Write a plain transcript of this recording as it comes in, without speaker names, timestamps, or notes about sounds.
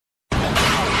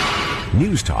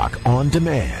News Talk on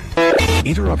demand.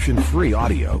 Interruption-free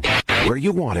audio where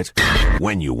you want it,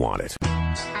 when you want it.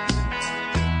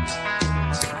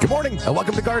 Good morning, and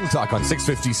welcome to Garden Talk on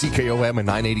 650 CKOM and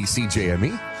 980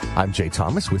 CJME. I'm Jay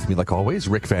Thomas. With me, like always,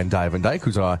 Rick Van Dyke,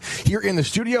 who's here in the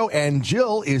studio, and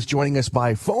Jill is joining us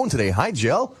by phone today. Hi,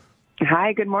 Jill.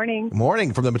 Hi, good morning.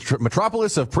 Morning from the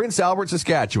metropolis of Prince Albert,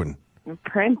 Saskatchewan.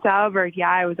 Prince Albert, yeah,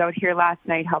 I was out here last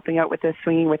night helping out with the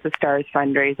Swinging with the Stars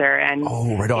fundraiser, and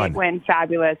right on. It went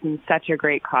fabulous and such a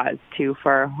great cause, too,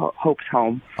 for Hope's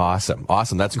Home. Awesome.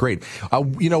 That's great.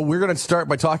 We're going to start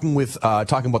by talking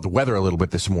about the weather a little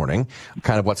bit this morning,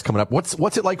 kind of what's coming up. What's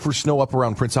it like for snow up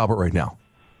around Prince Albert right now?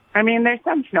 I mean, there's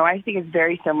some snow. I think it's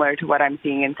very similar to what I'm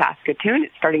seeing in Saskatoon.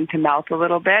 It's starting to melt a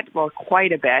little bit, well,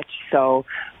 quite a bit. So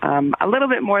a little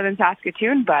bit more than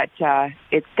Saskatoon, but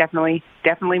it's definitely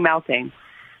melting.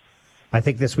 I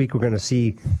think this week we're going to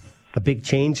see a big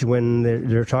change when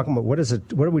they're talking about, what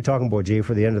are we talking about, Jay,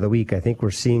 for the end of the week? I think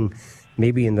we're seeing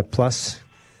maybe in the plus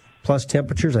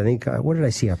temperatures. I think, what did I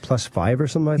see, a +5 or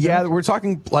something like that? Yeah, we're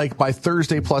talking like by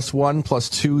Thursday +1,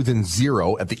 +2, then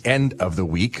 0 at the end of the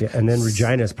week. Yeah, and then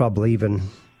Regina is probably even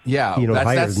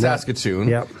that's Saskatoon.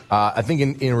 Yep. I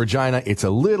think in Regina it's a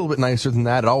little bit nicer than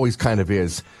that. It always kind of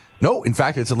is. No, in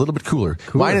fact, it's a little bit cooler.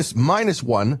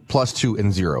 -1, +2,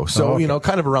 and 0. So,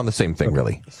 kind of around the same thing,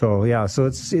 really. So, yeah, so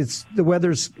it's the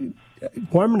weather's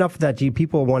warm enough that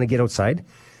people want to get outside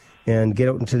and get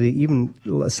out into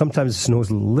sometimes the snow is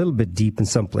a little bit deep in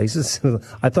some places.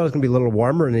 I thought it was going to be a little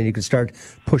warmer, and then you could start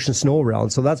pushing snow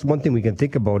around. So that's one thing we can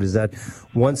think about, is that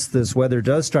once this weather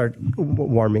does start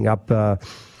warming up,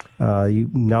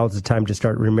 now's the time to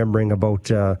start remembering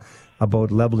about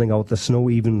leveling out the snow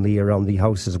evenly around the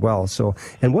house as well. So,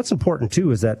 and what's important too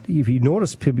is that if you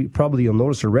notice, probably you'll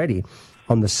notice already,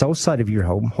 on the south side of your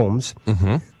homes,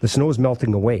 the snow is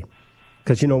melting away.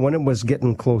 Because, when it was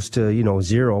getting close to,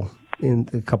 0 in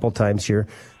a couple times here,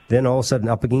 then all of a sudden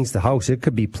up against the house, it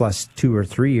could be +2 or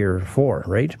 3 or 4,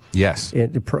 right? Yes.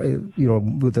 With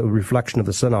the reflection of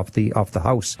the sun off the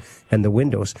house and the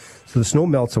windows. So the snow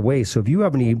melts away. So if you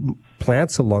have any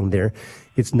plants along there,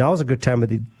 now's a good time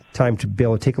to be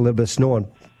able to take a little bit of snow and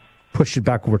push it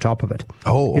back over top of it.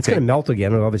 Oh, okay. It's going to melt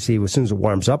again, obviously, as soon as it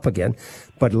warms up again.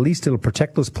 But at least it'll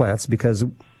protect those plants, because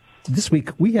this week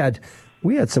we had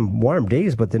some warm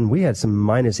days, but then we had some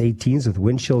 -18s with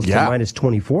wind chills to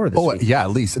 -24 this week. Yeah,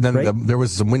 at least. And then there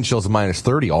was some wind chills of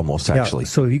 -30 almost, actually. Yeah,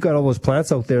 so you got all those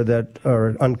plants out there that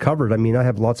are uncovered. I mean, I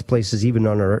have lots of places, even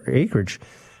on our acreage,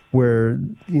 where,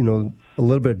 a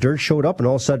little bit of dirt showed up, and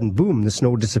all of a sudden, boom, the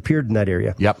snow disappeared in that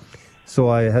area. Yep. So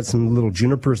I had some little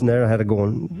junipers in there. I had to go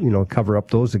and, cover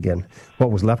up those again. What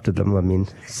was left of them, I mean.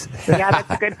 Yeah, that's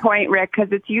a good point, Rick,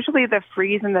 because it's usually the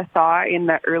freeze and the thaw in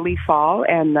the early fall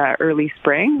and the early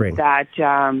spring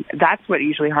that's what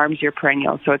usually harms your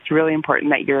perennials. So it's really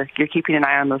important that you're keeping an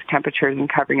eye on those temperatures and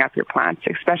covering up your plants,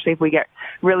 especially if we get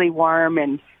really warm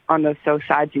and on those south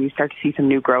sides and you start to see some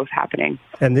new growth happening.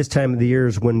 And this time of the year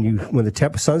is when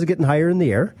the sun's getting higher in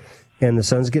the air, and the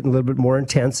sun's getting a little bit more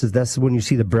intense, that's when you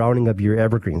see the browning of your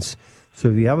evergreens. So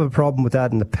if you have a problem with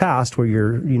that in the past, where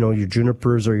your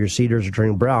junipers or your cedars are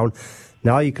turning brown,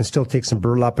 now you can still take some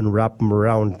burlap and wrap them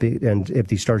around, and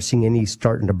if you start seeing any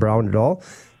starting to brown at all,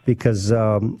 because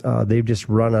they've just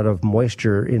run out of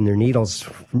moisture in their needles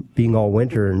being all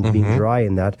winter and being dry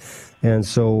in that. And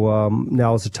so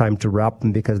now is the time to wrap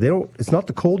them, because it's not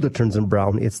the cold that turns them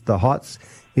brown, it's the hot.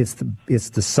 It's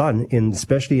the sun,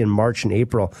 especially in March and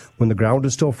April, when the ground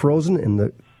is still frozen and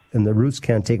the roots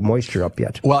can't take moisture up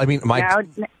yet. Well, I mean,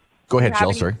 go ahead,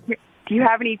 Jill. Sorry. Do you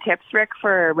have any tips, Rick,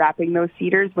 for wrapping those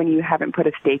cedars when you haven't put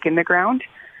a stake in the ground?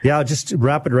 Yeah, just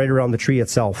wrap it right around the tree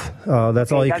itself.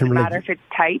 That's all you can really. Doesn't matter if it's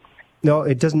tight. No,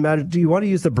 it doesn't matter. Do you want to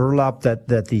use the burlap that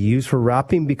they use for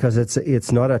wrapping, because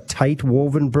it's not a tight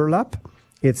woven burlap?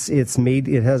 It's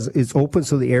open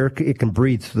so the air it can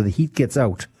breathe, so the heat gets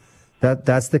out.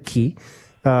 That's the key.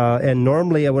 And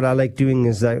normally what I like doing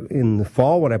is that in the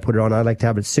fall when I put it on, I like to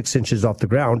have it 6 inches off the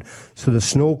ground so the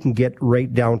snow can get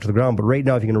right down to the ground. But right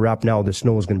now, if you're going to wrap now, the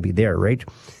snow is going to be there, right?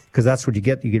 Because that's what you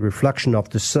get. You get reflection off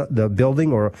the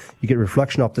building, or you get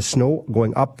reflection off the snow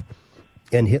going up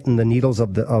and hitting the needles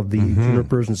of the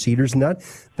junipers and cedars and that.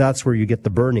 That's where you get the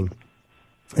burning.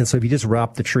 And so if you just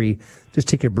wrap the tree, just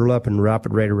take your burlap and wrap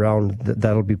it right around.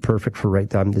 That'll be perfect for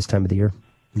this time of the year.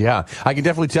 Yeah, I can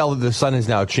definitely tell that the sun has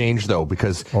now changed, though,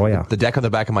 because the deck on the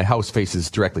back of my house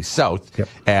faces directly south,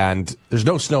 and there's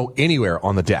no snow anywhere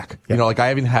on the deck. Yep. I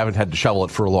haven't had to shovel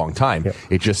it for a long time. Yep.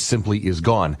 It just simply is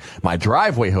gone. My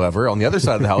driveway, however, on the other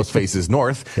side of the house faces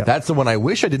north. Yep. That's the one I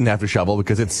wish I didn't have to shovel,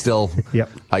 because it's still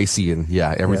icy and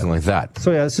everything like that.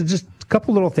 So just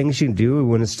couple little things you can do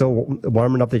when it's still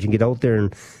warm enough that you can get out there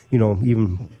and,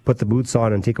 even put the boots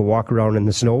on and take a walk around in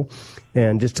the snow,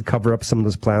 and just to cover up some of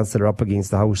those plants that are up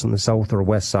against the house on the south or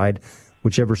west side,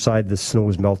 whichever side the snow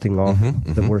is melting off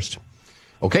the worst.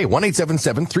 Okay,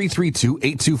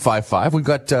 1-877-332-8255. We've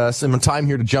got some time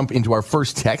here to jump into our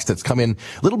first text that's come in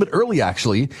a little bit early,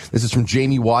 actually. This is from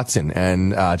Jamie Watson,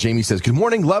 and Jamie says, "Good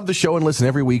morning, love the show and listen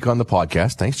every week on the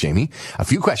podcast." Thanks, Jamie. A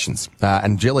few questions.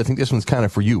 And Jill, I think this one's kind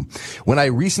of for you. When I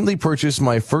recently purchased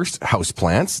my first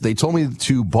houseplants, they told me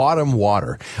to bottom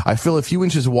water. I fill a few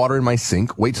inches of water in my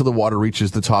sink, wait till the water reaches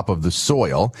the top of the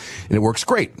soil, and it works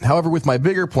great. However, with my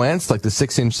bigger plants, like the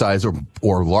 6-inch size or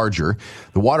larger,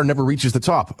 the water never reaches the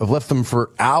top. I've left them for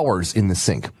hours in the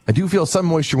sink. I do feel some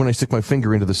moisture when I stick my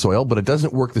finger into the soil, but it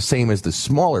doesn't work the same as the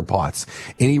smaller pots.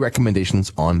 Any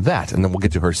recommendations on that? And then we'll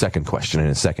get to her second question in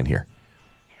a second here.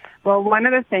 Well, one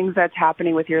of the things that's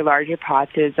happening with your larger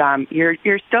pots is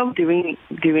you're still doing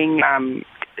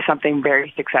something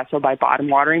very successful by bottom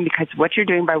watering, because what you're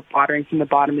doing by watering from the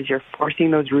bottom is you're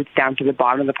forcing those roots down to the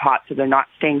bottom of the pot, so they're not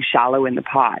staying shallow in the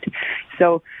pot.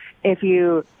 So if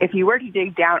you were to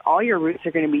dig down, all your roots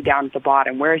are going to be down at the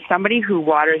bottom, whereas somebody who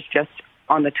waters just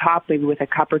on the top, maybe with a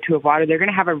cup or two of water, they're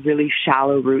going to have a really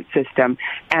shallow root system,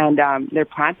 and their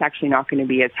plant's actually not going to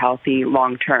be as healthy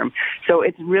long term. So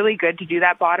it's really good to do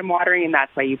that bottom watering, and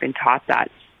that's why you've been taught that.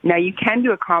 Now, you can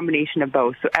do a combination of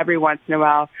both. So every once in a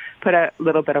while, put a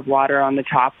little bit of water on the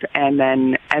top and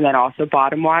then also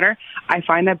bottom water. I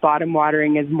find that bottom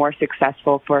watering is more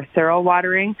successful for thorough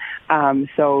watering.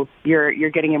 So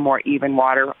you're getting a more even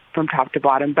water from top to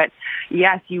bottom. But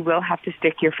yes, you will have to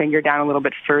stick your finger down a little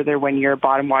bit further when you're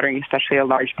bottom watering, especially a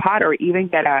large pot, or even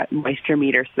get a moisture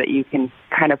meter so that you can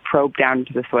kind of probe down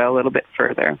into the soil a little bit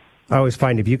further. I always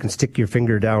find if you can stick your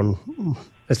finger down,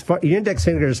 your index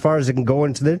finger as far as it can go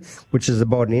into it, which is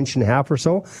about 1.5 inches or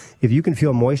so, if you can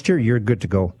feel moisture, you're good to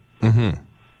go. Mm-hmm.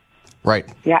 Right.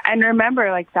 Yeah, and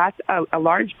remember, that's a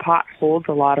large pot holds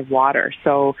a lot of water.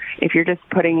 So if you're just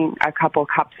putting a couple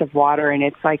cups of water and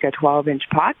it's like a 12-inch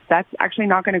pot, that's actually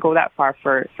not going to go that far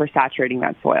for saturating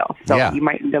that soil. So you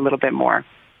might need a little bit more.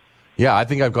 Yeah, I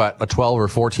think I've got a 12 or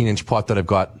 14-inch pot that I've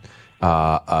got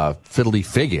a fiddly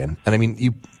fig in. And I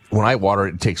mean, when I water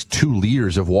it, it takes 2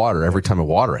 liters of water every time I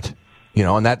water it.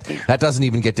 And that doesn't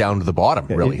even get down to the bottom,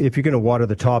 really. If you're going to water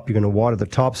the top, you're going to water the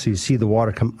top so you see the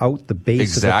water come out the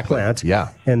base of the plant.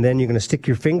 Yeah. And then you're going to stick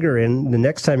your finger in. The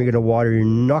next time you're going to water, you're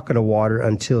not going to water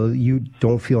until you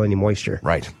don't feel any moisture.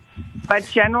 Right. But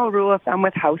general rule of thumb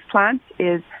with houseplants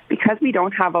is, because we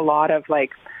don't have a lot of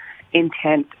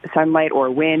intense sunlight or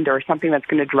wind or something that's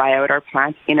going to dry out our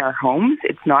plants in our homes.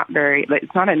 It's not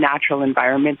a natural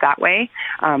environment that way.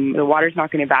 The water's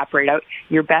not going to evaporate out.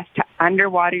 You're best to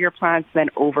underwater your plants than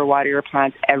overwater your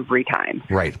plants every time.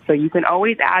 Right. So you can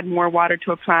always add more water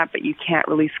to a plant, but you can't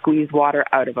really squeeze water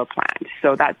out of a plant.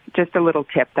 So that's just a little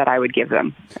tip that I would give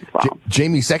them as well.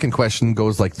 Jamie's second question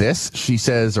goes like this. He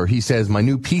says, my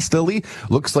new peace lily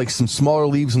looks like some smaller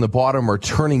leaves on the bottom are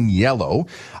turning yellow.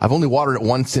 I've only watered it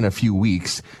once in a few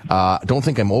weeks. Don't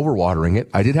think I'm overwatering it.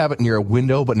 I did have it near a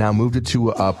window, but now moved it to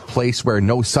a place where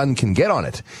no sun can get on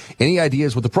it. Any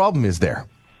ideas what the problem is there?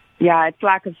 Yeah, it's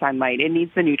lack of sunlight. It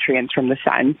needs the nutrients from the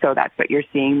sun, so that's what you're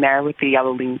seeing there with the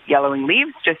yellowing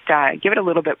leaves. Just give it a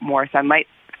little bit more sunlight.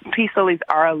 Peace lilies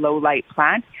are a low-light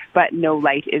plant, but no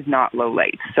light is not low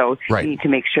light. So You need to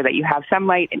make sure that you have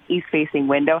sunlight, an east-facing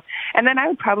window. And then I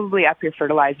would probably up your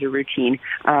fertilizer routine.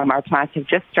 Our plants have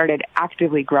just started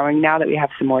actively growing now that we have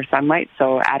some more sunlight,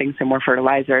 so adding some more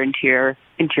fertilizer into your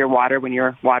water when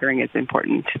you're watering is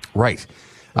important. Right.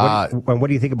 What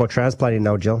do you think about transplanting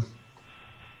now, Jill?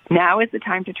 Now is the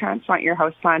time to transplant your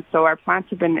houseplants. So our plants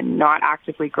have been not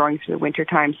actively growing through the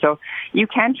wintertime, so you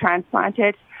can transplant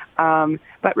it.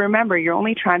 But remember, you're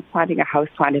only transplanting a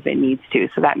houseplant if it needs to.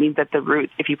 So that means that the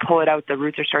roots, if you pull it out, the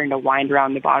roots are starting to wind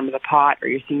around the bottom of the pot, or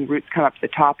you're seeing roots come up to the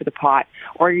top of the pot,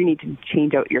 or you need to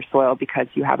change out your soil because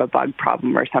you have a bug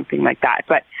problem or something like that.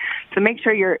 But so make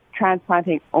sure you're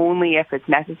transplanting only if it's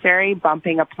necessary.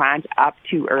 Bumping a plant up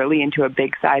too early into a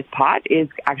big size pot is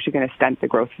actually going to stunt the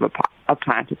growth of a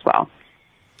plant as well.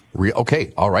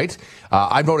 Okay, all right.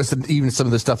 I've noticed that even some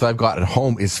of the stuff that I've got at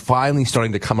home is finally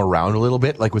starting to come around a little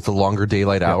bit, like with the longer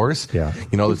daylight hours. Yeah.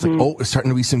 It's it's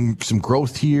starting to be some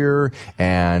growth here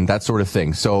and that sort of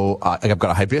thing. So I've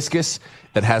got a hibiscus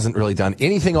that hasn't really done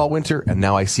anything all winter, and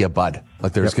now I see a bud.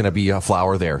 Like there's going to be a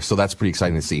flower there. So that's pretty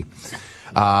exciting to see.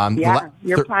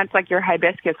 Your plants like your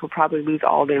hibiscus will probably lose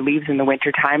all their leaves in the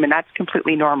wintertime, and that's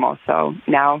completely normal. So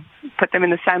now put them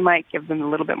in the sunlight, give them a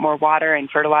little bit more water and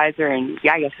fertilizer, and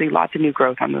you'll see lots of new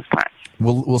growth on those plants.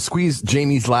 We'll squeeze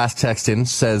Jamie's last text in.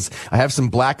 Says, I have some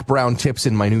black-brown tips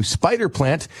in my new spider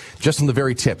plant, just on the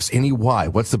very tips. Any why?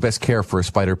 What's the best care for a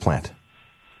spider plant?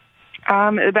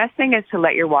 The best thing is to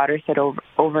let your water sit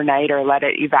overnight or let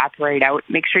it evaporate out.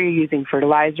 Make sure you're using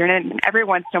fertilizer in it. And every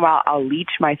once in a while, I'll leach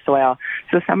my soil.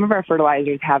 So some of our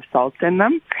fertilizers have salts in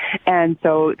them. And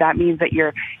so that means that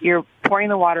you're pouring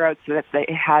the water out so that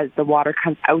the water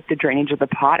comes out the drainage of the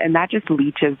pot. And that just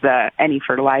leaches any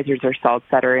fertilizers or salts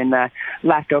that are in the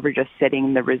leftover, just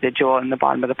sitting the residual in the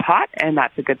bottom of the pot. And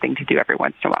that's a good thing to do every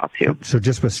once in a while, too. So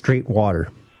just with straight water.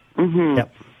 Mm-hmm.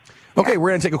 Yep. Okay, we're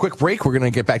going to take a quick break. We're going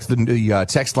to get back to the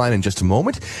text line in just a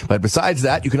moment. But besides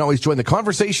that, you can always join the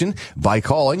conversation by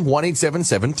calling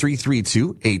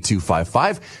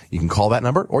 1-877-332-8255. You can call that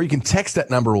number, or you can text that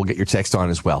number. We'll get your text on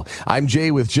as well. I'm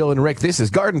Jay with Jill and Rick. This is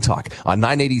Garden Talk on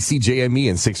 980 CJME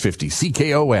and 650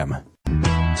 CKOM.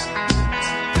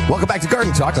 Welcome back to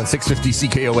Garden Talk on 650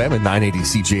 CKOM and 980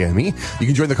 CJME. You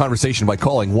can join the conversation by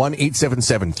calling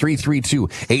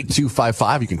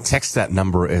 1-877-332-8255. You can text that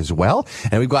number as well.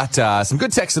 And we've got some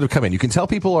good texts that have come in. You can tell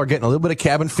people are getting a little bit of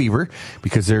cabin fever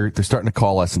because they're starting to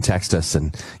call us and text us,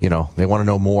 and they want to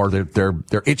know more. They're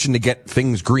itching to get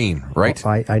things green, right?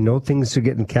 Well, I know things are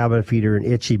getting cabin fever and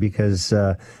itchy because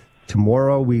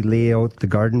tomorrow we lay out the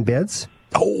garden beds.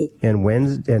 Oh,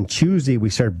 and Tuesday we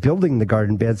start building the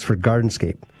garden beds for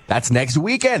Gardenscape. That's next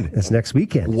weekend. That's next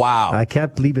weekend. Wow. I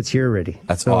can't believe it's here already.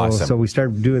 That's awesome. So we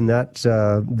start doing that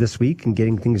this week and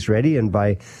getting things ready. And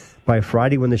by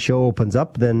Friday when the show opens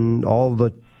up, then all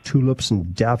the tulips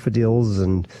and daffodils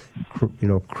and,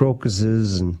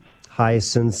 crocuses and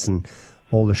hyacinths and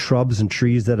all the shrubs and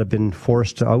trees that have been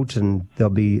forced out, and they'll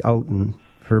be out and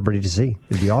for everybody to see.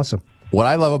 It'd be awesome. What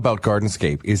I love about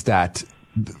Gardenscape is that,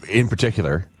 in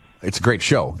particular, it's a great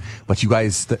show, but you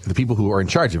guys, the people who are in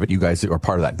charge of it, you guys are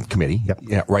part of that committee. Yep.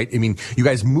 Yeah, right? I mean, you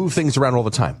guys move things around all the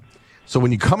time. So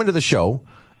when you come into the show,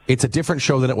 it's a different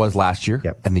show than it was last year,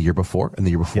 yep, and the year before, and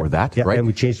the year before that, yep, right? And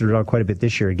we changed it around quite a bit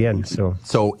this year again.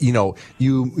 So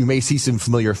you may see some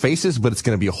familiar faces, but it's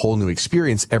going to be a whole new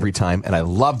experience every time, and I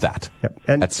love that. Yep.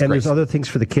 And there's other things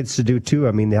for the kids to do too.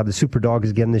 I mean, they have the Super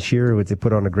Dogs again this year, which they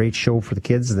put on a great show for the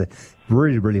kids. They're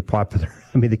really, really popular.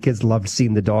 I mean, the kids loved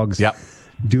seeing the dogs. Yep.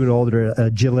 Doing all their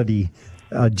agility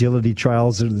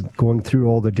trials and going through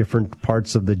all the different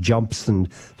parts of the jumps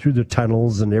and through the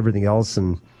tunnels and everything else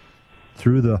and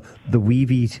through the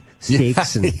weavy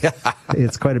stakes.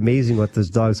 It's quite amazing what those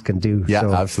dogs can do.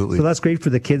 Yeah, absolutely. So that's great for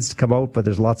the kids to come out, but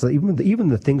there's lots of, even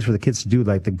the things for the kids to do,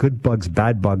 like the good bugs,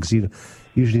 bad bugs.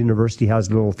 Usually university has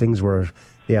little things where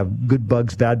they have good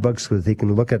bugs, bad bugs, so that they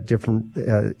can look at different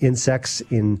insects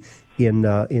on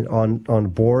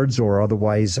boards or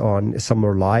otherwise on some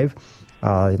are live.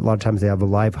 A lot of times they have a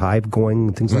live hive going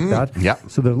and things like that. Yeah.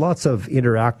 So there's lots of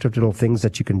interactive little things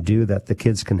that you can do that the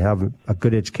kids can have a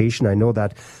good education. I know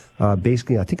that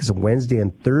basically I think it's a Wednesday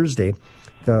and Thursday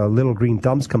the Little Green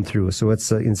Thumbs come through. So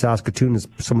it's in Saskatoon,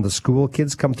 some of the school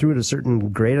kids come through at a certain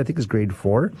grade. I think it's grade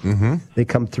 4. Mm-hmm. They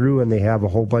come through and they have a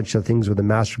whole bunch of things with the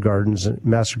Master Gardeners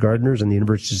and the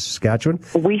University of Saskatchewan.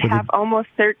 We have almost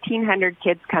 1,300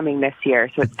 kids coming this year.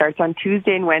 So it starts on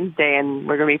Tuesday and Wednesday, and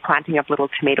we're going to be planting up little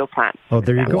tomato plants. Oh,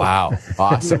 there you go. Wow.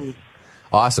 Awesome.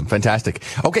 Awesome. Fantastic.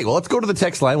 Okay, well, let's go to the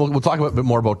text line. We'll talk a bit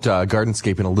more about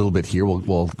Gardenscape in a little bit here.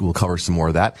 We'll cover some more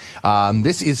of that.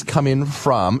 This is coming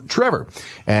from Trevor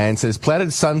and says,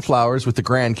 planted sunflowers with the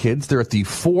grandkids. They're at the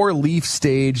 4-leaf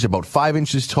stage, about 5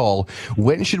 inches tall.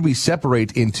 When should we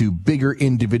separate into bigger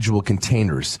individual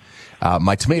containers?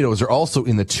 My tomatoes are also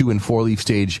in the 2 and 4-leaf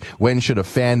stage. When should a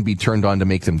fan be turned on to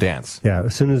make them dance? Yeah,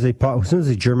 as soon as they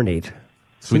germinate.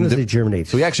 As soon as they germinate.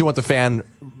 So we actually want the fan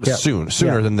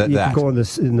sooner than that. You can go in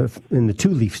the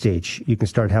 2-leaf stage. You can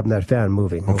start having that fan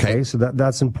moving. Okay. So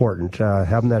that's important.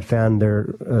 Having that fan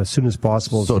there as soon as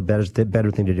possible is the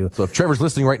better thing to do. So if Trevor's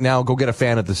listening right now, go get a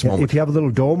fan at this moment. If you have a little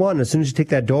dome on, as soon as you take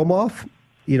that dome off,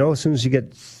 as soon as you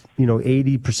get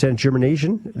 80%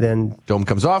 germination, then dome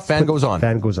comes off, fan goes on.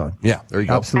 Fan goes on. Yeah, there you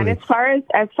go. Absolutely. And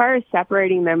as far as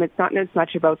separating them, it's not as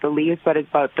much about the leaves, but it's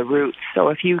about the roots. So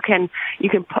if you can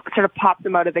sort of pop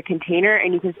them out of the container,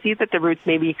 and you can see that the roots,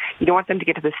 maybe you don't want them to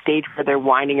get to the stage where they're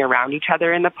winding around each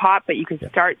other in the pot, but you can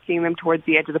start seeing them towards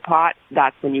the edge of the pot.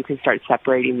 That's when you can start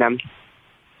separating them.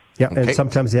 Yeah, okay. And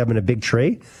sometimes they have them in a big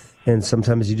tray. And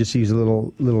sometimes you just use a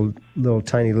little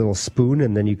tiny little spoon,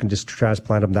 and then you can just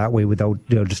transplant them that way without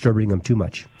disturbing them too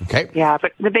much. Okay. Yeah,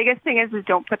 but the biggest thing is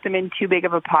don't put them in too big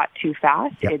of a pot too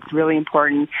fast. Yep. It's really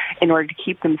important in order to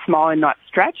keep them small and not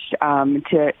stretched,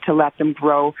 to let them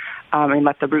grow and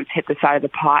let the roots hit the side of the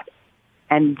pot,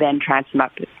 and then plant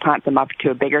them up to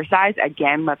a bigger size.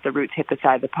 Again, let the roots hit the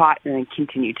side of the pot, and then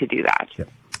continue to do that. Yep.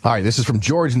 All right, this is from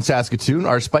George in Saskatoon.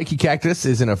 Our spiky cactus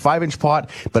is in a 5-inch pot,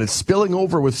 but it's spilling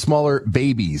over with smaller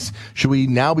babies. Should we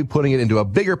now be putting it into a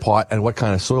bigger pot, and what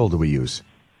kind of soil do we use?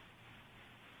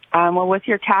 Well, with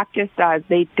your cactus,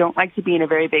 they don't like to be in a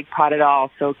very big pot at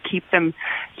all. So keep them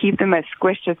as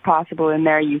squished as possible in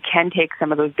there. You can take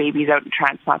some of those babies out and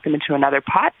transplant them into another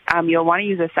pot. You'll want to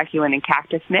use a succulent and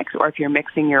cactus mix, or if you're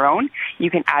mixing your own,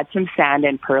 you can add some sand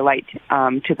and perlite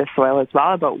to the soil as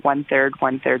well, about 1/3,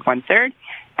 1/3, 1/3,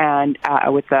 and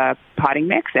with the potting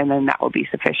mix, and then that will be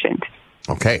sufficient.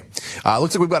 Okay.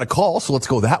 Looks like we've got a call, so let's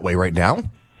go that way right now.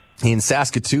 In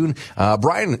Saskatoon,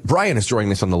 Brian is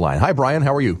joining us on the line. Hi, Brian.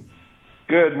 How are you?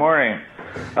 Good morning.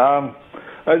 I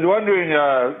was wondering,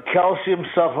 calcium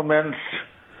supplements,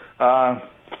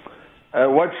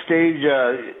 at what stage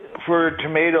for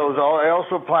tomatoes? I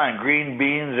also plant green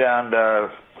beans and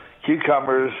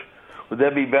cucumbers. Would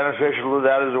that be beneficial to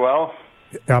that as well?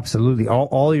 Absolutely.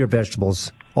 All your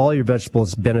vegetables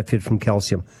benefit from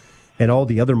calcium, and all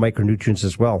the other micronutrients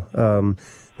as well.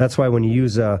 That's why when you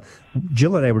use,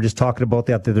 Jill and I were just talking about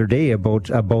that the other day about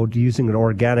using an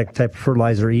organic type of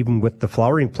fertilizer, even with the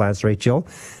flowering plants, right, Jill?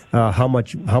 How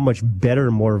much better,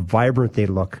 more vibrant they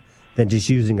look than just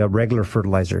using a regular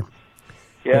fertilizer.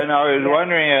 Yeah, no, I was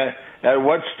wondering at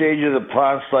what stage of the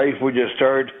plant's life would you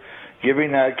start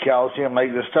giving that calcium?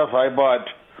 Like the stuff I bought,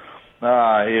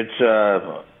 it's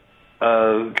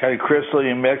kind of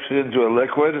crystalline, mixed into a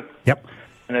liquid. Yep.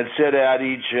 And it said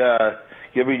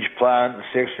give each plant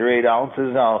 6 or 8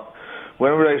 ounces. Now,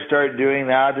 when would I start doing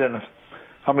that, and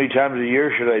how many times a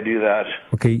year should I do that?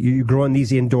 Okay, you're growing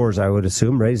these indoors, I would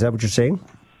assume, right? Is that what you're saying?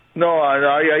 No,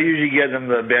 I usually get them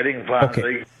the bedding plants.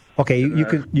 Okay,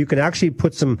 you can actually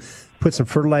put some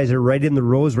fertilizer right in the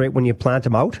rows right when you plant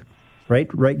them out. Right.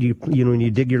 You know, when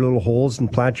you dig your little holes and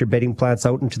plant your bedding plants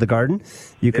out into the garden,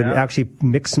 you can actually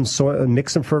mix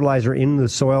some fertilizer in the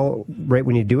soil right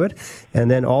when you do it,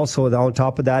 and then also on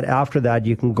top of that, after that,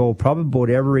 you can go probably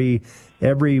about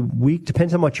every week.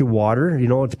 Depends how much you water. You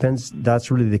know, it depends. That's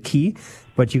really the key.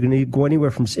 But you can go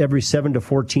anywhere from every 7 to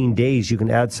 14 days. You can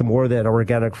add some more of that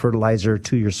organic fertilizer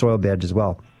to your soil bed as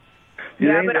well.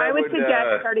 Yeah, but I would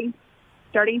suggest starting.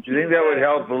 Do you think that would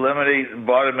help eliminate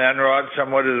bottom end rot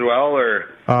somewhat as well, or?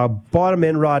 Bottom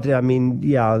end rot, I mean,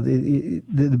 yeah, the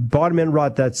bottom end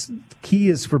rot, that's key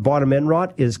is for bottom end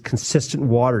rot is consistent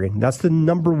watering. That's the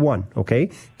number one, okay?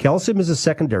 Calcium is a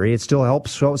secondary. It still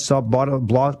helps stop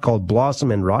called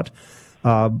blossom end rot.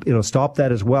 Stop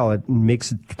that as well. It makes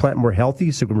the plant more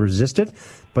healthy so it can resist it.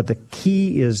 But the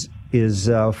key is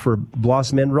for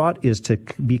blossom end rot is to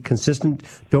be consistent.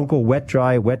 Don't go wet,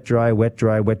 dry, wet, dry, wet,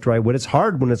 dry, wet, dry. When it's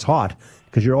hard, when it's hot,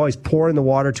 because you're always pouring the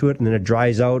water to it and then it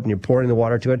dries out and you're pouring the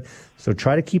water to it. So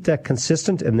try to keep that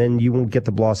consistent, and then you won't get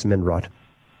the blossom end rot.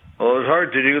 Well, it was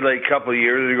hard to do. Like a couple of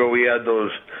years ago, we had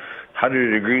those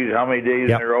 100 degrees, how many days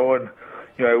in a row, and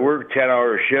I work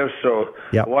 10-hour shifts, so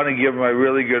I want to give them a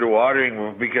really good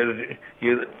watering, because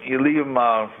you leave them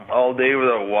all day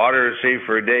without water, say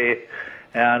for a day.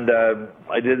 And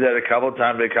I did that a couple of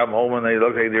times. They come home and they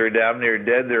look like they're damn near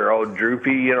dead. They're all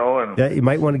droopy, you know. And you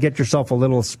might want to get yourself a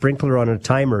little sprinkler on a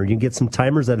timer. You can get some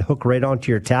timers that hook right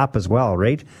onto your tap as well,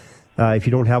 right? If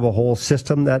you don't have a whole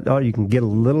system, you can get a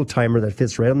little timer that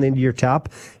fits right on the end of your tap,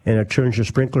 and it turns your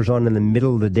sprinklers on in the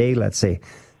middle of the day, let's say.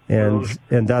 And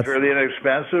that's fairly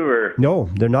inexpensive, or? No,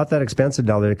 they're not that expensive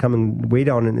now. They're coming way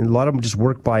down, and a lot of them just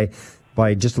work by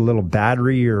just a little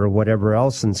battery or whatever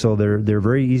else, and so they're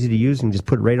very easy to use, and just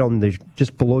put it right on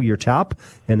just below your tap,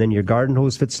 and then your garden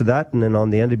hose fits to that, and then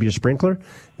on the end of your sprinkler,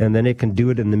 and then it can do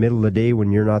it in the middle of the day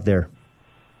when you're not there.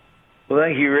 Well,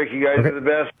 thank you, Rick. You guys are the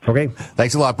best. Okay.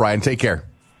 Thanks a lot, Brian. Take care.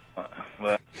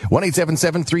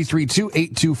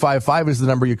 1-877-332-8255 is the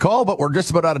number you call, but we're just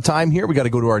about out of time here. We got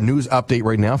to go to our news update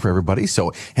right now for everybody,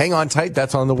 so hang on tight.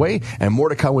 That's on the way, and more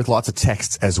to come with lots of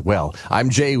texts as well.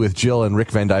 I'm Jay with Jill and Rick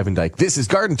Van Dyke. This is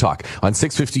Garden Talk on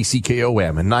 650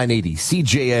 CKOM and 980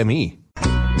 CJME.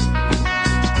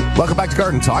 Welcome back to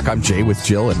Garden Talk. I'm Jay with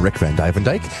Jill and Rick Van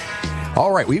Dyke.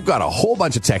 All right, we've got a whole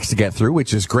bunch of texts to get through,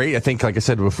 which is great. I think, like I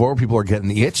said before, people are getting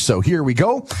the itch, so here we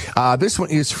go. This one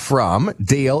is from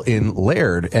Dale in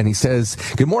Laird, and he says,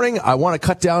 "Good morning. I want to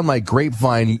cut down my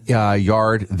grapevine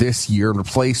yard this year and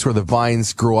replace where the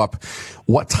vines grow up.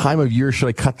 What time of year should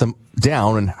I cut them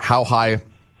down, and how high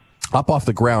up off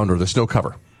the ground or the snow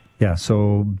cover?" Yeah,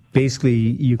 so basically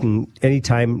you can,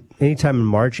 anytime in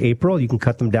March, April, you can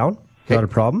cut them down. Not a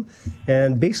problem.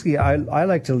 And basically, I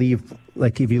like to leave,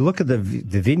 like if you look at the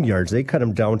vineyards, they cut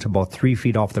them down to about 3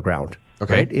 feet off the ground.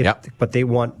 Okay. Right? But they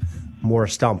want more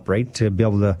stump, right, to be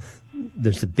able to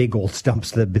there's the big old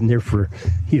stumps that have been there for,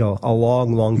 a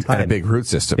long, long time. And a big root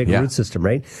system. Root system,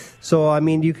 right? So, I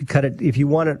mean, you could cut it, if you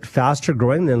want it faster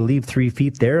growing, then leave 3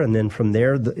 feet there, and then from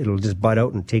there, it'll just bud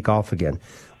out and take off again.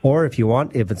 Or if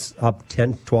it's up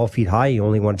 10, 12 feet high, you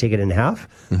only want to take it in half,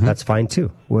 that's fine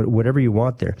too. Whatever you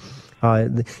want there.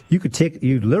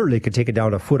 You literally could take it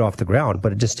down a foot off the ground,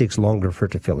 but it just takes longer for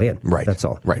it to fill in. Right. That's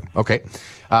all. Right. Okay.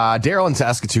 Daryl in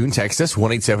Saskatoon, text us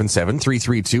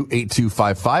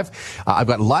 1-877-332-8255. I've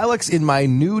got lilacs in my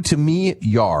new to me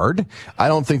yard. I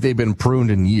don't think they've been pruned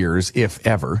in years, if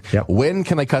ever. Yep. When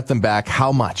can I cut them back?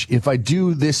 How much? If I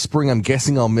do this spring, I'm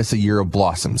guessing I'll miss a year of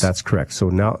blossoms. That's correct. So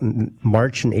now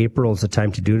March and April is the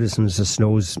time to do it as soon as the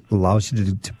snows allows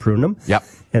you to prune them. Yep.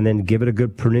 And then give it a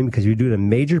good pruning, because if you're doing a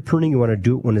major pruning, you want to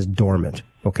do it when it's dormant.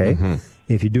 Okay.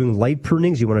 If you're doing light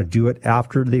prunings, you want to do it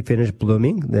after they finish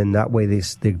blooming. Then that way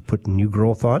they put new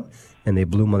growth on, and they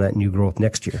bloom on that new growth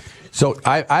next year. So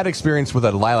I had experience with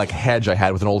a lilac hedge I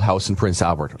had with an old house in Prince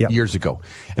Albert years ago,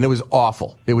 and it was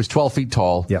awful. It was 12 feet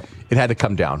tall. Yep. It had to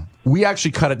come down. We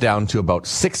actually cut it down to about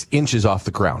 6 inches off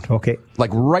the ground. Okay.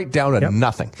 Like right down to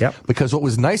nothing. Yep. Because what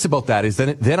was nice about that is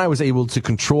then I was able to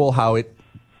control how it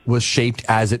was shaped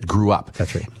as it grew up.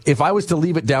 That's right. If I was to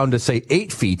leave it down to, say,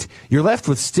 8 feet, you're left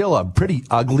with still a pretty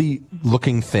ugly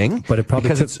looking thing. But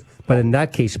but in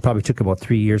that case, it probably took about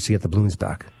 3 years to get the blooms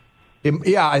back.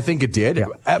 I think it did.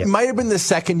 It might have been the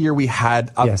second year we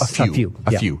had a few.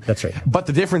 That's right. But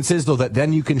the difference is, though, that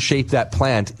then you can shape that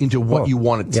plant into what you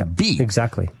want it to be.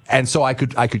 Exactly. And so I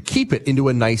could keep it into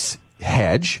a nice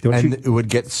hedge, it would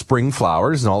get spring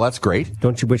flowers, and all that's great.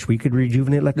 Don't you wish we could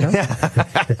rejuvenate like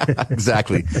that?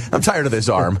 Exactly. I'm tired of this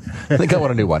arm. I think I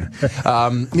want a new one.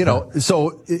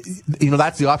 So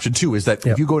that's the option too, is that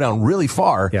if you go down really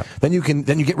far, then you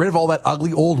get rid of all that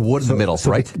ugly old wood in the middle,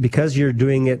 right? Because you're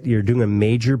doing a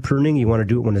major pruning, you want to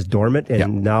do it when it's dormant,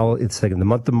 and now it's like in the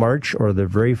month of March or the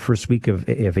very first week of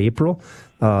April.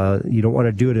 You don't want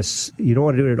to do it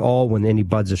at all when any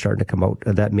buds are starting to come out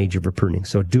of that major of a pruning.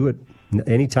 So do it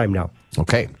anytime now.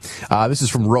 Okay. This is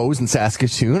from Rose in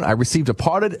Saskatoon. I received a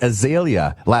potted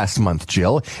azalea last month,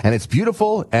 Jill, and it's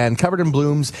beautiful and covered in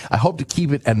blooms. I hope to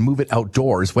keep it and move it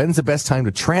outdoors. When's the best time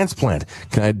to transplant?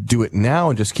 Can I do it now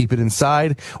and just keep it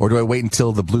inside, or do I wait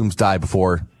until the blooms die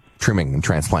before trimming and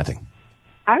transplanting?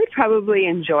 I would probably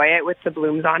enjoy it with the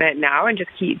blooms on it now and just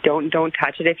don't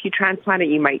touch it. If you transplant it,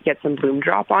 you might get some bloom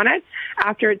drop on it.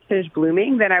 After it's finished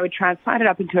blooming, then I would transplant it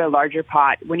up into a larger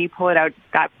pot. When you pull it out,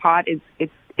 that pot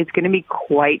it's going to be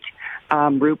quite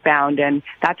root bound, and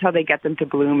that's how they get them to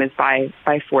bloom, is by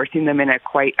forcing them in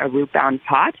quite a root bound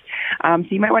pot. So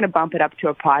you might want to bump it up to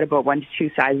a pot about 1 to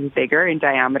 2 sizes bigger in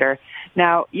diameter.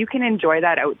 Now, you can enjoy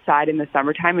that outside in the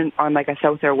summertime on like a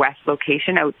south or west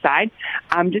location outside.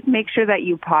 Just make sure that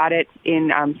you pot it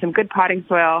in some good potting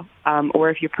soil, or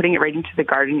if you're putting it right into the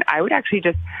garden, I would actually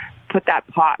just put that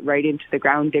pot right into the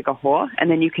ground, dig a hole, and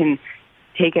then you can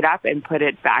take it up and put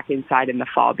it back inside in the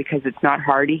fall, because it's not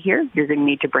hardy here. You're going to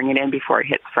need to bring it in before it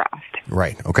hits frost.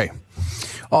 Right. Okay.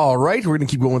 All right. We're going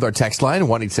to keep going with our text line,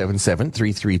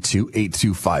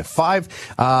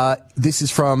 1-877-332-8255. This is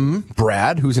from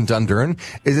Brad, who's in Dundurn.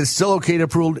 Is it still okay to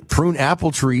prune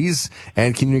apple trees?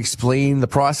 And can you explain the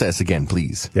process again,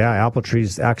 please? Yeah, apple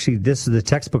trees. Actually, this is the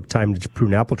textbook time to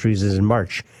prune apple trees is in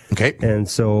March. Okay. And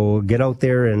so get out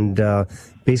there and,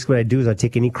 basically what I do is I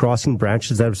take any crossing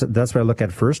branches. That's what I look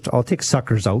at first. I'll take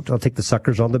suckers out. I'll take the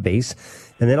suckers on the base,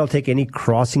 and then I'll take any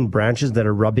crossing branches that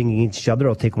are rubbing against each other.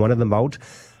 I'll take one of them out,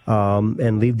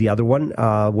 and leave the other one.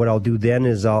 What I'll do then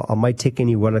is I might take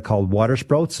any what I call water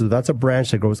sprouts. So that's a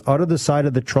branch that goes out of the side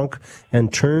of the trunk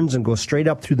and turns and goes straight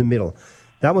up through the middle.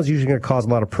 That one's usually going to cause a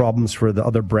lot of problems for the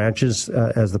other branches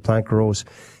as the plant grows.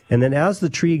 And then as the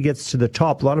tree gets to the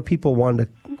top, a lot of people want to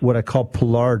what I call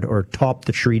pollard, or top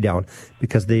the tree down,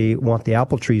 because they want the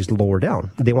apple trees lower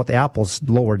down. They want the apples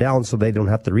lower down so they don't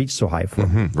have to reach so high for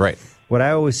them. Right. What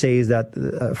I always say is that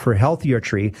for a healthier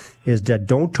tree is that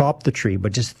don't top the tree,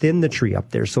 but just thin the tree up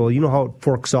there. So you know how it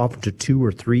forks off into 2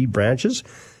 or 3 branches?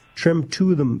 Trim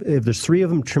 2 of them. If there's 3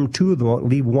 of them, trim 2 of them,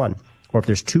 leave 1. Or if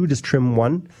there's 2, just trim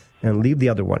 1 and leave the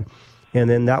other one. And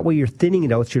then that way you're thinning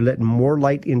it out, so you're letting more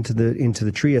light into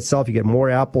the tree itself. You get more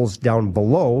apples down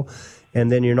below, and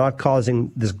then you're not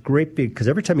causing this great big, because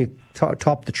every time you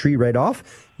top the tree right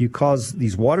off, you cause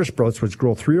these water sprouts, which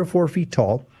grow 3 or 4 feet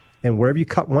tall. And wherever you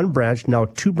cut one branch, now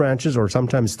 2 branches or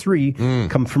sometimes 3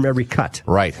 come from every cut.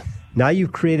 Right. Now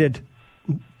you've created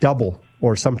double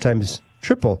or sometimes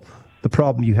triple the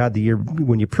problem you had the year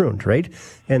when you pruned, right?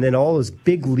 And then all those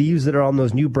big leaves that are on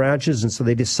those new branches, and so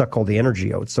they just suck all the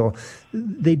energy out. So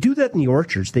they do that in the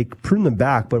orchards. They prune them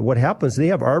back, but what happens, they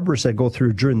have arborists that go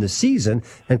through during the season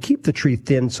and keep the tree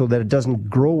thin so that it doesn't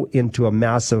grow into a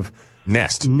massive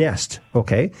nest.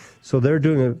 Okay. So they're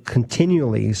doing it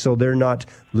continually. So they're not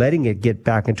letting it get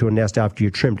back into a nest after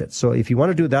you trimmed it. So if you want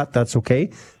to do that, that's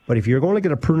okay. But if you're only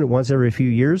going to prune it once every few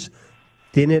years,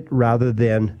 thin it rather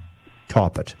than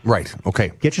top it. Right.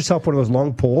 Okay. Get yourself one of those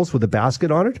long poles with a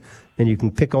basket on it, and you can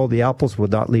pick all the apples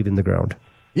without leaving the ground.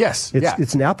 Yes.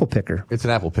 It's an apple picker. It's an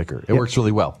apple picker. It works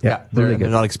really well. Yeah. They're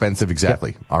not expensive.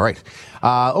 Exactly. Yeah. All right.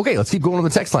 Okay. Let's keep going on the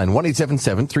text line.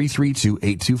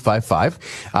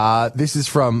 1-877-332-8255. This is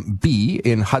from B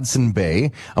in Hudson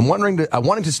Bay. I'm wanting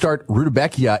to start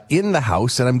rutabaga in the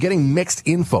house, and I'm getting mixed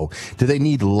info. Do they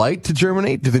need light to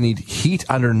germinate? Do they need heat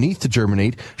underneath to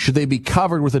germinate? Should they be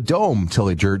covered with a dome till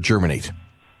they germinate?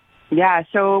 Yeah,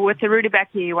 so with the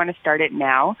rutabaga, you want to start it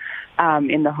now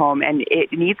in the home, and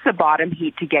it needs the bottom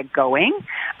heat to get going.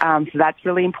 So that's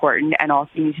really important, and also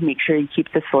you need to make sure you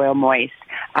keep the soil moist.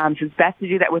 So it's best to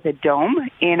do that with a dome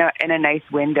in a nice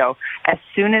window. As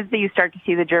soon as you start to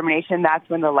see the germination, that's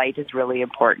when the light is really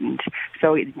important.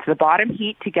 So it's the bottom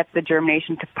heat to get the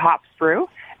germination to pop through,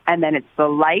 and then it's the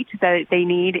light that they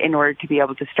need in order to be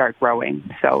able to start growing.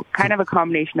 So kind of a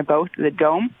combination of both. The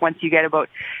dome, once you get about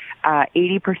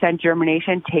 80%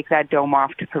 germination, take that dome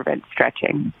off to prevent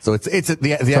stretching. So basically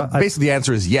the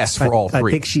answer is yes for all three.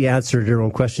 I think she answered her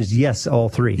own questions. Yes, all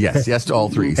three. Yes to all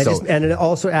three. And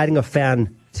also adding a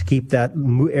fan to keep that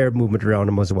air movement around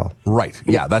them as well. Right.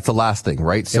 Yeah, that's the last thing,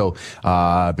 right? Yep. So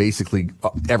basically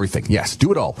everything. Yes,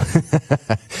 do it all.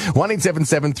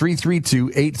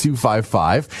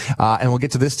 1-877-332-8255. And we'll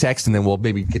get to this text, and then we'll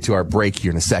maybe get to our break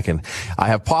here in a second. I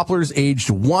have poplars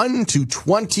aged 1 to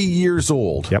 20 years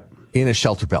old. Yep. In a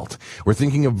shelter belt. We're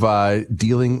thinking of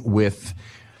dealing with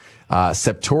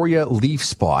Septoria leaf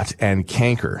spot and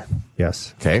canker.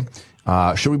 Yes. Okay.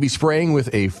 Should we be spraying with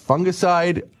a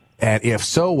fungicide? And if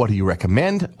so, what do you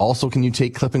recommend? Also, can you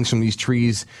take clippings from these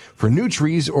trees for new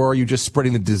trees, or are you just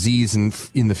spreading the disease in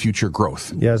the future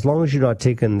growth? Yeah, as long as you're not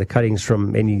taking the cuttings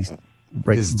from any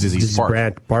disease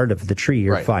part of the tree,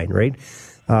 you're fine, right?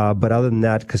 But other than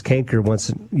that, because canker,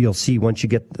 once you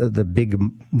get the big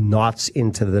knots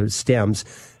into the stems,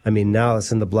 I mean, now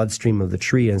it's in the bloodstream of the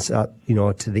tree and it's to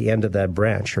the end of that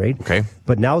branch, right? Okay.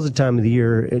 But now's the time of the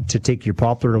year to take your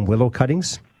poplar and willow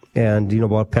cuttings and,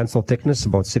 about pencil thickness,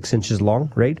 about 6 inches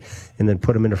long, right? And then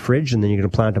put them in a fridge, and then you're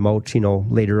going to plant them out,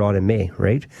 later on in May,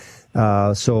 right?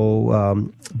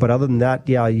 But other than that,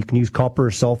 yeah, you can use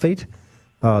copper sulfate.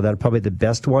 That's probably the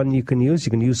best one you can use.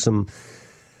 You can use some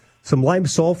lime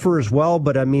sulfur as well,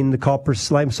 but I mean the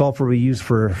lime sulfur we use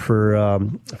for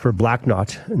black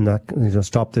knot and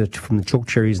stop from the choke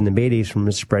cherries and the maydays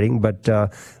from spreading. But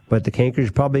the canker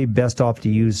is probably best off to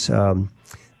use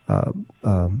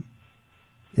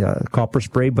copper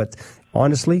spray. But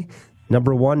honestly,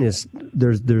 number one is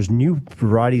there's new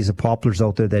varieties of poplars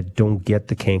out there that don't get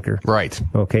the canker. Right.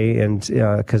 Okay, and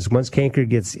because once canker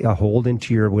gets a hold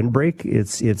into your windbreak,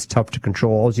 it's tough to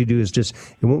control. All you do is it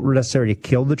won't necessarily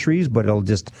kill the trees, but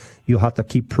you'll have to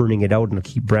keep pruning it out, and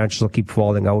branches will keep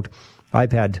falling out. I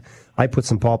put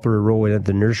some poplar row in at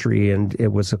the nursery, and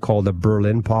it was called a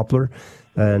Berlin poplar.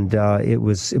 And it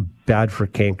was bad for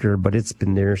canker, but it's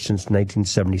been there since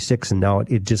 1976, and now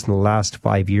it just in the last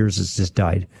 5 years has just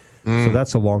died. So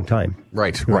that's a long time.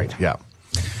 Right, yeah.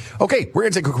 Okay, we're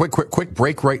going to take a quick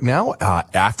break right now.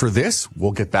 After this,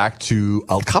 we'll get back to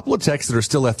a couple of texts that are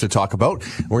still left to talk about.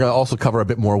 We're going to also cover a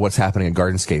bit more what's happening at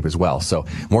Gardenscape as well. So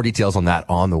more details on that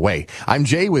on the way. I'm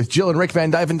Jay with Jill and Rick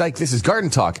Van Dyke. This is Garden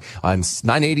Talk on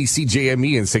 980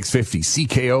 CJME and 650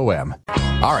 CKOM.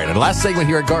 All right, and last segment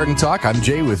here at Garden Talk. I'm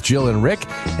Jay with Jill and Rick,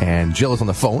 and Jill is on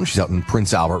the phone. She's out in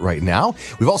Prince Albert right now.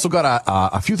 We've also got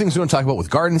a few things we want to talk about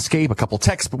with Gardenscape, a couple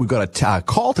texts, but we've got a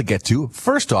call to get to.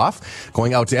 First off,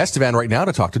 going out to Estevan right now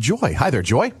to talk to Joy. Hi there,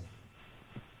 Joy.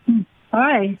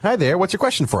 Hi. Hi there. What's your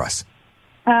question for us?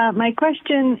 My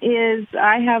question is,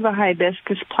 I have a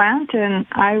hibiscus plant, and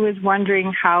I was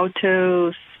wondering how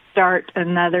to start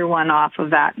another one off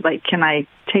of that. Like, can I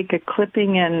take a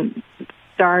clipping and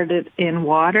start it in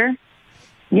water?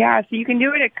 Yeah, so you can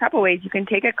do it a couple ways. You can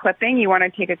take a clipping. You want to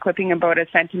take a clipping about a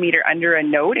centimeter under a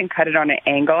node and cut it on an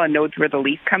angle. A node's where the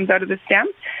leaf comes out of the stem.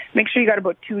 Make sure you got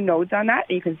about 2 nodes on that.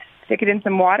 You can stick it in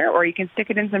some water, or you can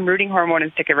stick it in some rooting hormone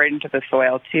and stick it right into the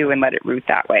soil too and let it root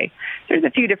that way. There's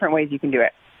a few different ways you can do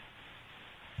it.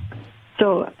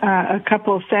 So a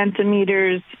couple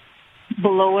centimeters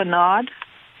below a node?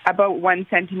 About 1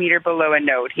 centimeter below a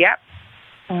node, yep.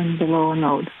 And below a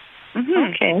node.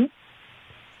 Mm-hmm. Okay.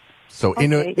 So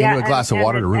into a glass of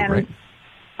water to root, right?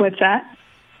 What's that?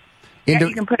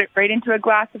 You can put it right into a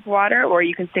glass of water, or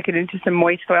you can stick it into some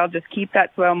moist soil. Just keep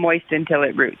that soil moist until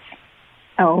it roots.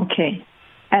 Oh, okay.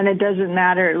 And it doesn't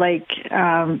matter, like,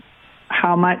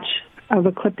 how much of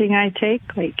a clipping I take?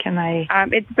 Like, can I...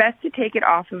 it's best to take it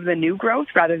off of the new growth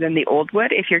rather than the old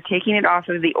wood. If you're taking it off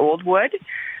of the old wood,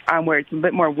 where it's a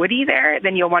bit more woody there,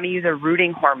 then you'll want to use a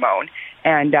rooting hormone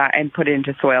and put it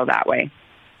into soil that way.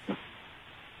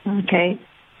 Okay.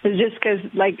 It's just because,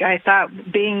 like, I thought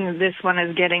being this one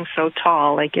is getting so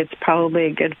tall, like it's probably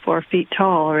a good 4 feet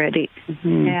tall already.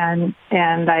 Mm-hmm.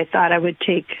 And I thought I would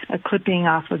take a clipping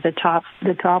off of the top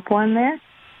one there.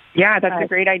 Yeah, that's a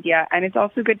great idea. And it's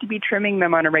also good to be trimming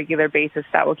them on a regular basis.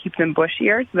 That will keep them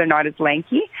bushier so they're not as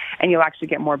lanky, and you'll actually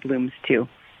get more blooms too.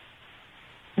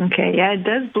 Okay, yeah, it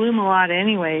does bloom a lot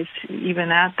anyways, even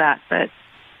at that, but...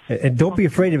 And don't be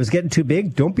afraid if it's getting too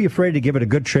big. Don't be afraid to give it a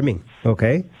good trimming,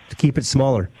 okay? To keep it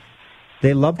smaller.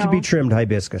 They love to be trimmed,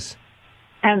 hibiscus.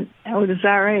 And is that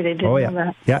right? I didn't know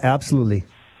that. Yeah, absolutely.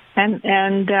 And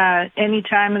any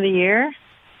time of the year?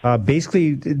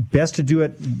 Basically, best to do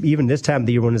it even this time of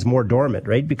the year when it's more dormant,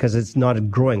 right? Because it's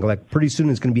not growing. Like pretty soon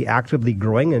it's going to be actively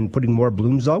growing and putting more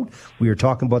blooms out. We were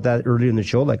talking about that earlier in the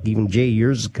show. Like even Jay,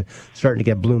 yours starting to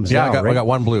get blooms now, I got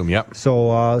one bloom, yep.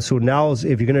 So now, if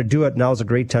you're going to do it, now's a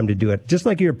great time to do it. Just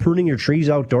like you're pruning your trees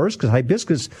outdoors, because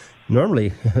hibiscus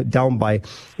normally down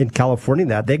in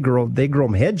California, they grow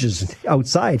them hedges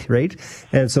outside, right?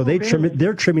 And so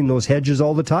they're trimming those hedges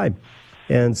all the time.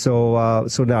 And so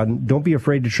now don't be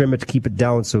afraid to trim it to keep it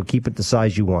down. So keep it the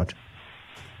size you want.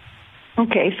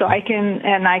 Okay, so I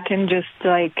can just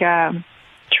like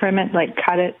trim it, like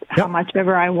cut it how much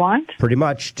ever I want. Pretty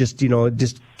much, just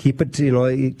keep it.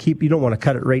 You don't want to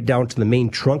cut it right down to the main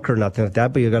trunk or nothing like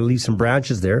that. But you got to leave some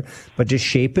branches there. But just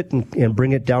shape it and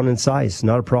bring it down in size.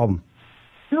 Not a problem.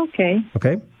 Okay.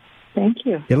 Okay. Thank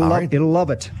you. It'll love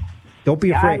it. Don't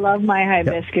be afraid. I love my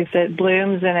hibiscus. It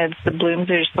blooms, and the blooms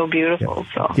are so beautiful.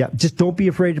 Just don't be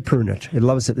afraid to prune it. It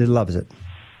loves it.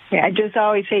 Yeah, I just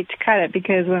always hate to cut it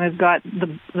because when it's got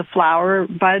the flower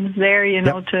buds there,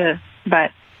 but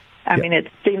I mean, it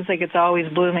seems like it's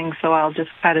always blooming, so I'll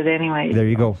just cut it anyway. There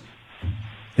you go.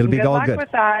 It'll be all good. Good luck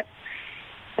with that.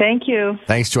 Thank you.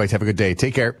 Thanks, Joyce. Have a good day.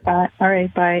 Take care. All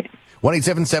right, bye.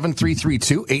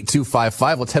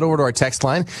 1-877-332-8255. Let's head over to our text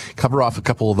line. Cover off a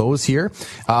couple of those here.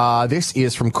 This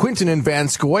is from Quinton in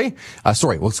Vanscoy.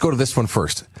 Let's go to this one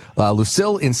first.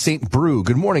 Lucille in St. Brew.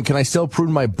 Good morning. Can I still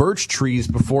prune my birch trees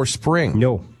before spring?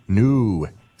 No.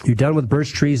 You're done with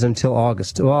birch trees until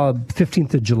August.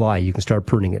 15th of July, you can start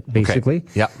pruning it, basically.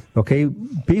 Okay. Yeah. Okay.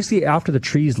 Basically, after the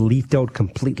tree's leafed out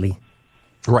completely.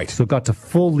 Right. So it got to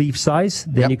full leaf size,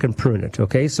 then you can prune it,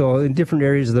 okay? So in different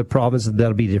areas of the province,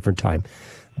 that'll be a different time.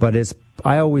 But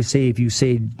I always say, if you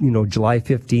say, July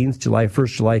 15th, July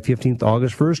 1st, July 15th,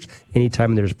 August 1st,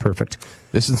 anytime there's perfect.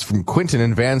 This is from Quinton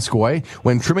in Vanscoy.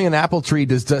 When trimming an apple tree,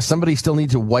 does somebody still need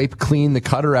to wipe clean the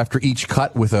cutter after each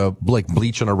cut with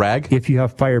bleach on a rag? If you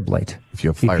have fire blight. If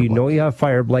you know you have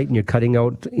fire blight and you're cutting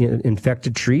out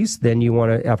infected trees, then you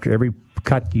want to, after every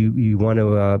cut, you want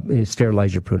to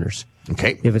sterilize your pruners.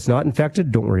 Okay. If it's not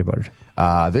infected, don't worry about it.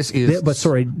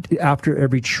 After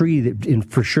every tree,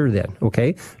 for sure then,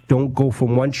 okay? Don't go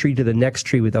from one tree to the next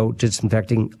tree without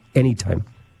disinfecting anytime.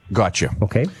 Gotcha.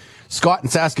 Okay. Scott in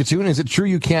Saskatoon, is it true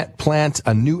you can't plant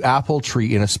a new apple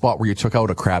tree in a spot where you took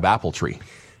out a crab apple tree?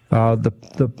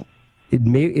 It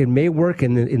may work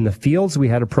in the fields. We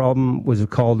had a problem. We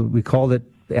called it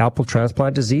apple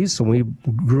transplant disease. So we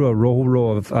grew a row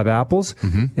of apples,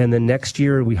 and then next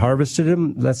year we harvested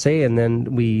them, let's say, and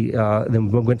then we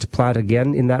went to plant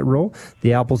again in that row.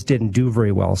 The apples didn't do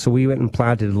very well, so we went and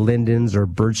planted lindens or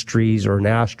birch trees or an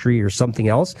ash tree or something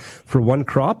else for one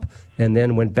crop, and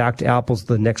then went back to apples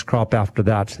the next crop after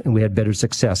that, and we had better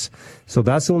success. So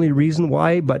that's the only reason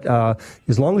why, but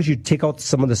as long as you take out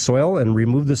some of the soil and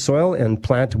remove the soil and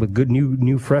plant with good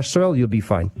new fresh soil, you'll be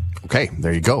fine. Okay,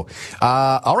 there you go.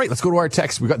 All right, let's go to our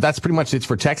text. That's pretty much it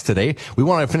for text today. We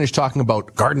want to finish talking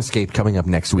about Gardenscape coming up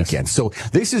next weekend. Yes. So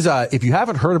this is, if you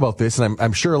haven't heard about this, and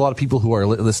I'm sure a lot of people who are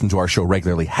listening to our show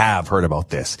regularly have heard about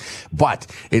this, but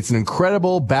it's an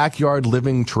incredible backyard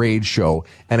living trade show,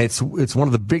 and it's one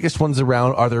of the biggest ones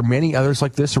around. Are there many others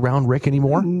like this around, Rick,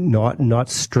 anymore? Not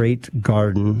straight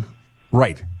garden.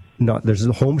 Right. There's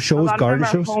home shows, garden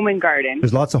shows. Home and garden.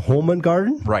 There's lots of home and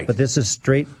garden. Right. But this is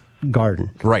straight garden.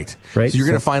 Right. So you're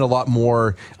going to find a lot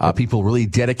more people really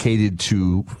dedicated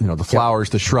to the flowers,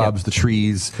 the shrubs, the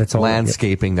trees,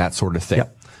 landscaping, that sort of thing.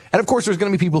 Yep. And of course, there's going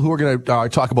to be people who are going to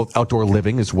talk about outdoor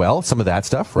living as well. Some of that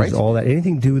stuff, right? There's all that.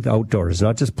 Anything to do with outdoors,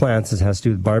 not just plants. It has to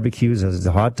do with barbecues, has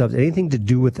the hot tubs, anything to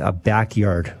do with a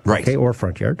backyard. Right. Okay, or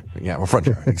front yard. Yeah, or front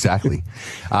yard. Exactly.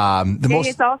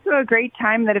 It's also a great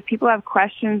time that if people have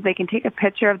questions, they can take a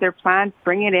picture of their plants,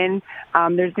 bring it in.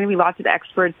 There's going to be lots of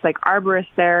experts like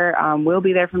arborists there. We'll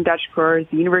be there from Dutch Growers.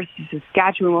 The University of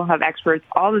Saskatchewan will have experts.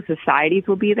 All the societies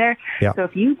will be there. Yeah. So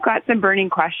if you've got some burning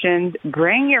questions,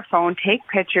 bring your phone, take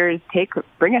pictures,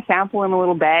 bring a sample in a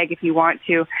little bag if you want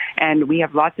to, and we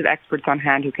have lots of experts on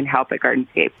hand who can help at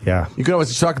Gardenscape. Yeah. You can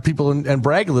always talk to people and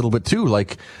brag a little bit too.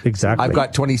 Like, exactly. I've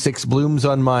got 26 blooms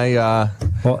on my...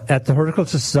 Well, at the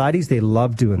horticulture societies, they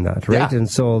love doing that, right? Yeah. And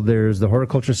so there's the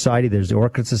horticulture society, there's the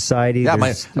orchid society. Yeah,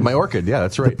 my orchid. Yeah,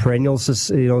 that's right. The perennial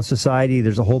society.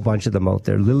 There's a whole bunch of them out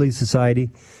there. Lily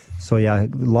Society. So yeah,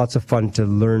 lots of fun to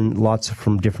learn lots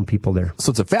from different people there.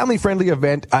 So it's a family-friendly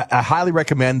event. I highly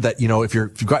recommend that, if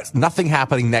you've got nothing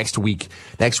happening next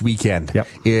weekend,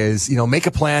 is, make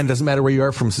a plan. Doesn't matter where you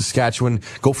are from Saskatchewan.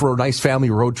 Go for a nice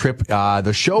family road trip.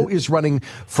 The show is running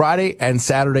Friday and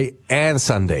Saturday and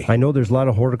Sunday. I know there's a lot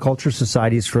of horticulture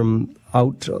societies from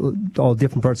out all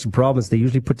different parts of the province. They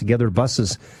usually put together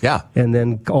buses. Yeah. And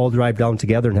then all drive down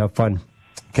together and have fun.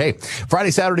 Okay.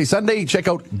 Friday, Saturday, Sunday. Check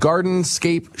out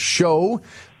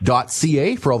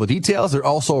gardenscapeshow.ca for all the details. There are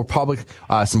also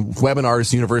some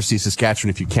webinars, University of Saskatchewan.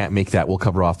 If you can't make that, we'll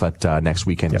cover off at next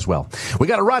weekend as well. We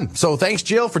got to run. So thanks,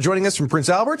 Jill, for joining us from Prince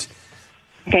Albert.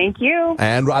 Thank you.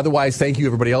 And otherwise, thank you,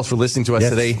 everybody else, for listening to us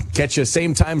today. Catch you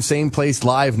same time, same place,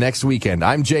 live next weekend.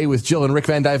 I'm Jay with Jill and Rick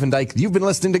Van Dyke. You've been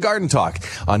listening to Garden Talk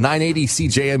on 980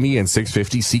 CJME and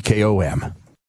 650 CKOM.